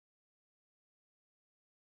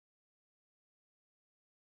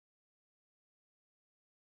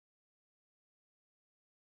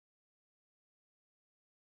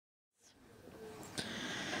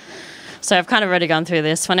So I've kind of already gone through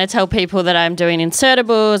this. When I tell people that I'm doing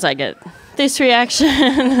Insertables, I get this reaction.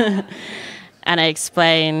 And I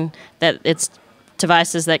explain that it's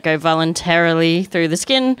devices that go voluntarily through the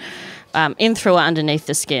skin, in, through, or underneath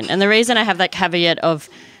the skin. And the reason I have that caveat of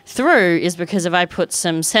through is because if I put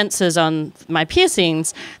some sensors on my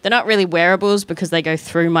piercings, they're not really wearables because they go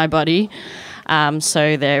through my body,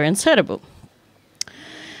 so they're insertable.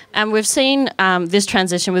 And we've seen this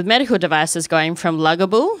transition with medical devices going from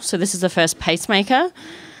luggable, so this is the first pacemaker.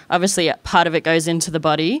 Obviously, part of it goes into the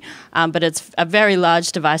body, but it's a very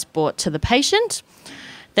large device brought to the patient.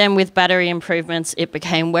 Then with battery improvements, it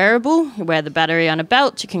became wearable. You wear the battery on a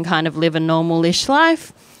belt, you can kind of live a normal-ish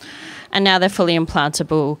life. And now they're fully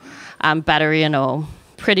implantable, battery and all.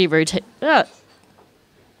 Pretty routine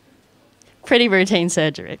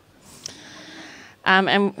surgery.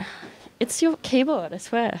 And it's your keyboard, I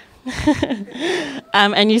swear.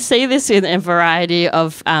 And you see this in a variety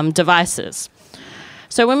of devices.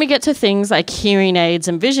 So when we get to things like hearing aids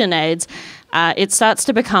and vision aids, it starts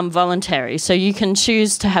to become voluntary. So you can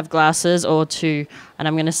choose to have glasses or to, and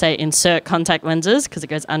I'm going to say insert contact lenses because it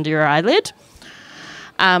goes under your eyelid.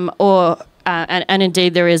 And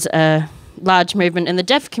indeed there is a large movement in the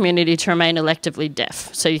deaf community to remain electively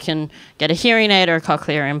deaf. So you can get a hearing aid or a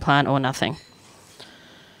cochlear implant or nothing.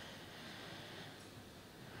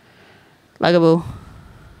 Luggable,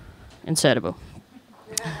 insertable.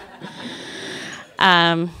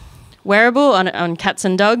 Wearable on cats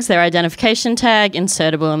and dogs, their identification tag,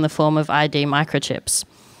 insertable in the form of ID microchips.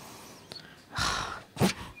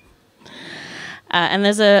 And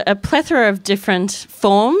there's a plethora of different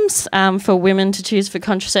forms for women to choose for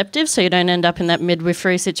contraceptives, so you don't end up in that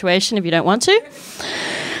midwifery situation if you don't want to.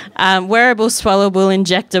 Wearable, swallowable,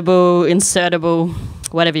 injectable, insertable,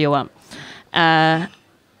 whatever you want.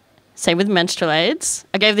 Same with menstrual aids.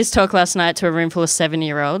 I gave this talk last night to a room full of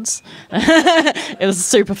 7-year-olds. It was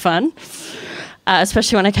super fun,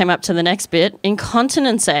 especially when I came up to the next bit.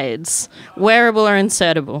 Incontinence aids, wearable or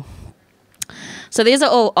insertable. So these are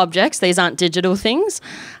all objects. These aren't digital things.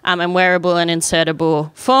 And wearable and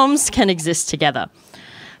insertable forms can exist together.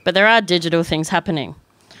 But there are digital things happening.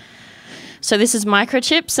 So this is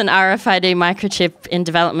microchips, an RFID microchip in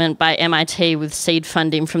development by MIT with seed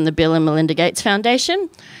funding from the Bill and Melinda Gates Foundation.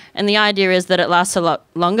 And the idea is that it lasts a lot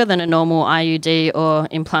longer than a normal IUD or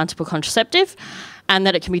implantable contraceptive, and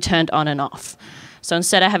that it can be turned on and off. So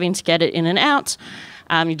instead of having to get it in and out,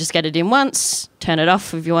 you just get it in once, turn it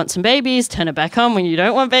off if you want some babies, turn it back on when you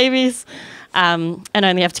don't want babies, and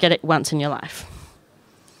only have to get it once in your life.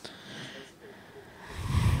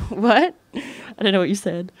 What? I don't know what you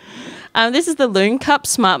said. This is the Loon Cup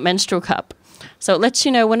Smart Menstrual Cup. So it lets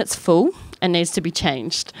you know when it's full and needs to be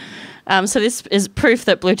changed. So this is proof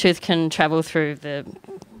that Bluetooth can travel through the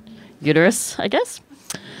uterus, I guess.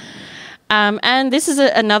 And this is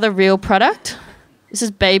another real product. This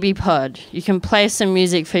is Baby Pod. You can play some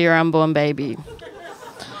music for your unborn baby.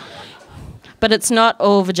 But it's not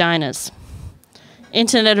all vaginas.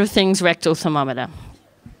 Internet of Things rectal thermometer.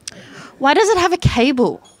 Why does it have a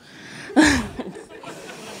cable?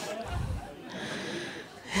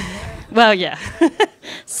 Well, yeah.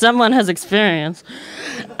 Someone has experience.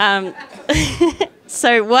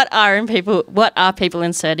 So what are people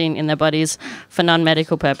inserting in their bodies for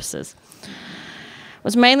non-medical purposes? It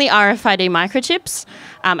was mainly RFID microchips,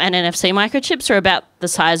 and NFC microchips are about the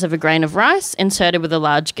size of a grain of rice, inserted with a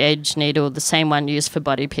large gauge needle, the same one used for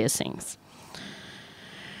body piercings.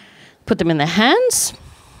 Put them in their hands,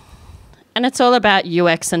 and it's all about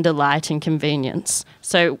UX and delight and convenience.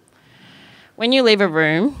 So when you leave a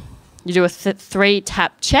room, you do a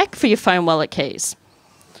 3-tap check for your phone, wallet, keys.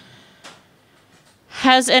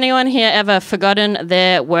 Has anyone here ever forgotten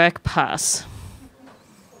their work pass?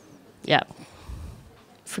 Yeah.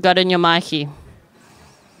 Forgotten your Mikey?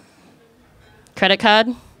 Credit card?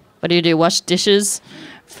 What do? Wash dishes?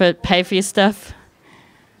 Pay for your stuff?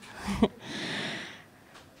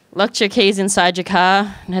 Locked your keys inside your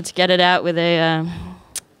car and had to get it out with a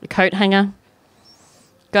coat hanger?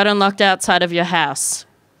 Got unlocked outside of your house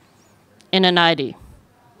in a nightie?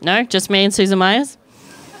 No? Just me and Susan Myers?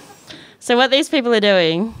 So what these people are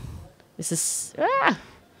doing, this is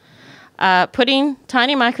putting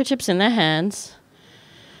tiny microchips in their hands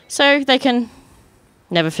so they can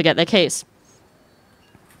never forget their keys.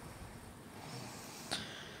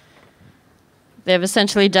 They've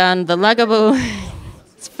essentially done the luggable.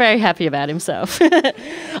 He's very happy about himself.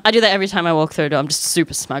 I do that every time I walk through a door. I'm just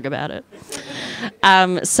super smug about it.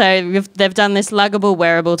 So they've done this luggable,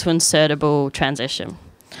 wearable to insertable transition.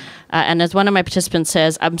 And as one of my participants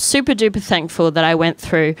says, I'm super duper thankful that I went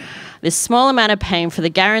through this small amount of pain for the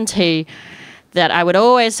guarantee that I would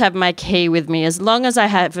always have my key with me as long as I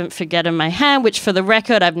haven't forgotten my hand, which for the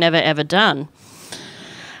record, I've never ever done.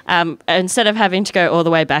 Instead of having to go all the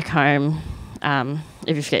way back home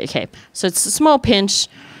if you forget your key. So it's a small pinch,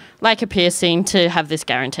 like a piercing, to have this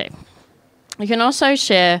guarantee. You can also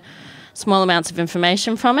share small amounts of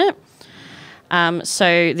information from it.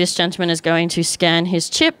 So this gentleman is going to scan his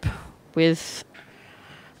chip with,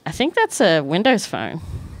 I think that's a Windows phone.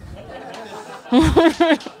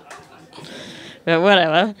 But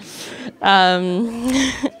whatever.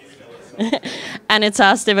 And it's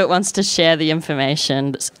asked if it wants to share the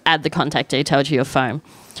information, add the contact detail to your phone.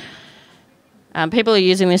 People are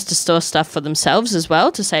using this to store stuff for themselves as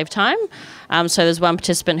well to save time. So there's one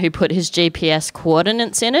participant who put his GPS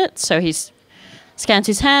coordinates in it. So he scans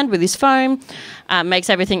his hand with his phone, makes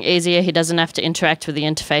everything easier. He doesn't have to interact with the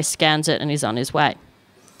interface, scans it, and he's on his way.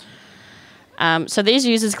 So these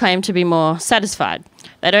users claim to be more satisfied.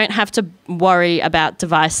 They don't have to worry about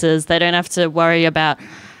devices. They don't have to worry about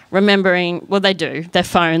remembering, well, they do, their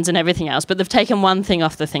phones and everything else, but they've taken one thing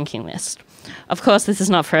off the thinking list. Of course, this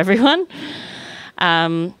is not for everyone.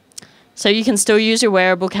 So you can still use your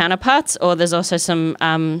wearable counterparts, or there's also some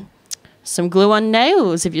glue-on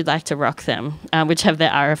nails if you'd like to rock them, which have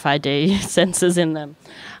their RFID sensors in them.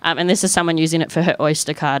 And this is someone using it for her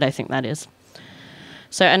Oyster card, I think that is.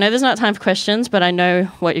 So I know there's not time for questions, but I know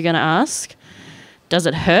what you're going to ask. Does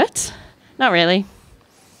it hurt? Not really.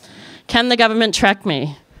 Can the government track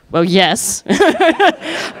me? Well, yes.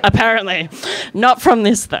 Apparently. Not from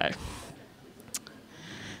this, though.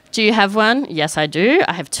 Do you have one? Yes, I do.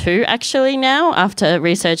 I have two, actually, now. After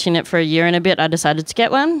researching it for a year and a bit, I decided to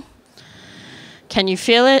get one. Can you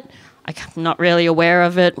feel it? I'm not really aware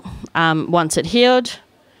of it. Once it healed,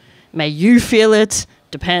 may you feel it?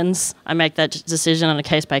 Depends. I make that decision on a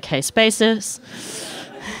case-by-case basis.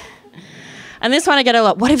 And this one I get a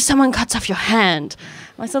lot. What if someone cuts off your hand?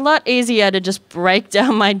 Well, it's a lot easier to just break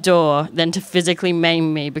down my door than to physically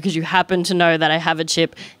maim me because you happen to know that I have a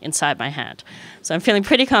chip inside my hand. So I'm feeling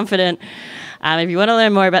pretty confident. If you want to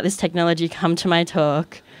learn more about this technology, come to my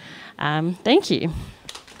talk. Thank you.